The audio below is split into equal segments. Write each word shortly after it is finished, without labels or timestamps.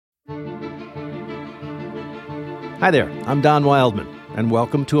Hi there, I'm Don Wildman, and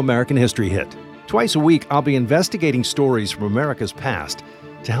welcome to American History Hit. Twice a week, I'll be investigating stories from America's past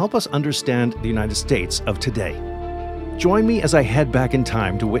to help us understand the United States of today. Join me as I head back in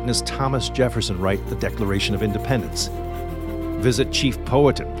time to witness Thomas Jefferson write the Declaration of Independence. Visit Chief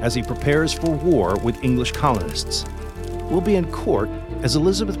Powhatan as he prepares for war with English colonists. We'll be in court as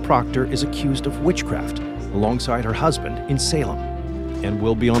Elizabeth Proctor is accused of witchcraft alongside her husband in Salem. And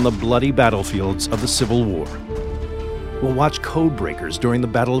we'll be on the bloody battlefields of the Civil War. We'll watch code breakers during the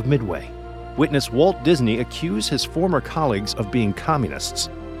Battle of Midway, witness Walt Disney accuse his former colleagues of being communists,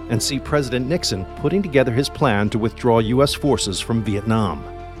 and see President Nixon putting together his plan to withdraw U.S. forces from Vietnam.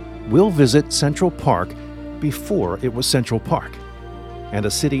 We'll visit Central Park before it was Central Park, and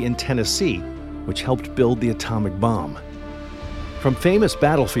a city in Tennessee which helped build the atomic bomb. From famous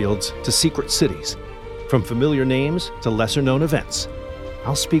battlefields to secret cities, from familiar names to lesser-known events,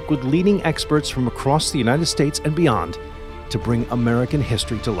 I'll speak with leading experts from across the United States and beyond to bring American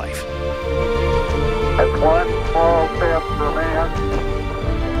history to life. It's one small step for man,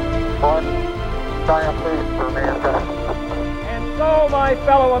 one giant leap for mankind. And so, my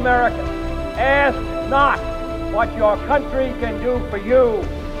fellow Americans, ask not what your country can do for you.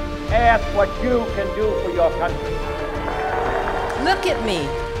 Ask what you can do for your country. Look at me.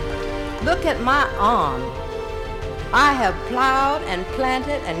 Look at my arm. I have plowed and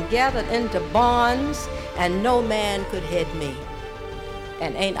planted and gathered into bonds, and no man could head me.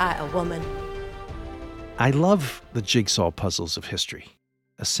 And ain't I a woman? I love the jigsaw puzzles of history,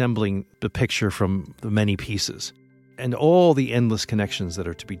 assembling the picture from the many pieces, and all the endless connections that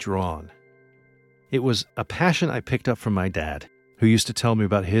are to be drawn. It was a passion I picked up from my dad, who used to tell me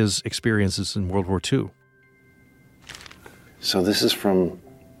about his experiences in World War II. So this is from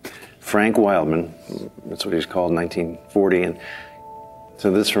Frank Wildman. That's what he was called in 1940. And so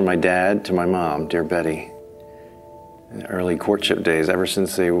this is from my dad to my mom, dear Betty. In the early courtship days, ever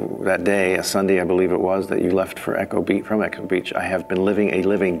since that day, a Sunday I believe it was, that you left for Echo Beach, I have been living a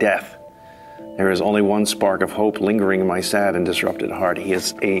living death. There is only one spark of hope lingering in my sad and disrupted heart. He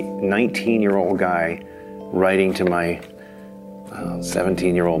is a 19-year-old guy writing to my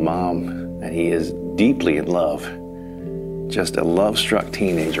 17-year-old mom, and he is deeply in love. Just a love-struck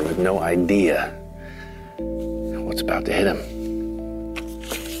teenager with no idea what's about to hit him.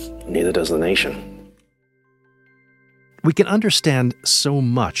 Neither does the nation. We can understand so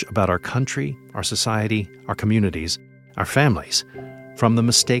much about our country, our society, our communities, our families, from the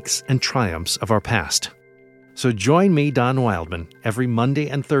mistakes and triumphs of our past. So join me, Don Wildman, every Monday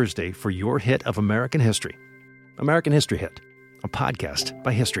and Thursday for your hit of American history. American History Hit, a podcast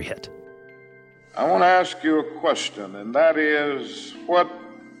by History Hit. I want to ask you a question, and that is, what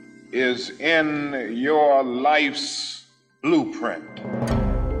is in your life's blueprint?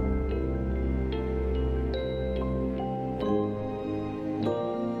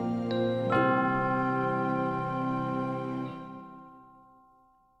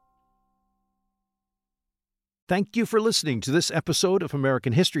 Thank you for listening to this episode of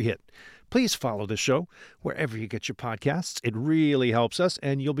American History Hit. Please follow the show wherever you get your podcasts. It really helps us,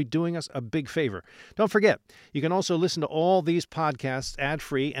 and you'll be doing us a big favor. Don't forget, you can also listen to all these podcasts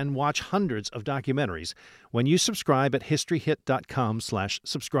ad-free and watch hundreds of documentaries when you subscribe at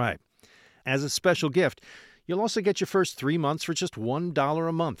historyhit.com/subscribe. As a special gift, you'll also get your first 3 months for just $1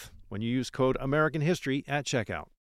 a month when you use code American History at checkout.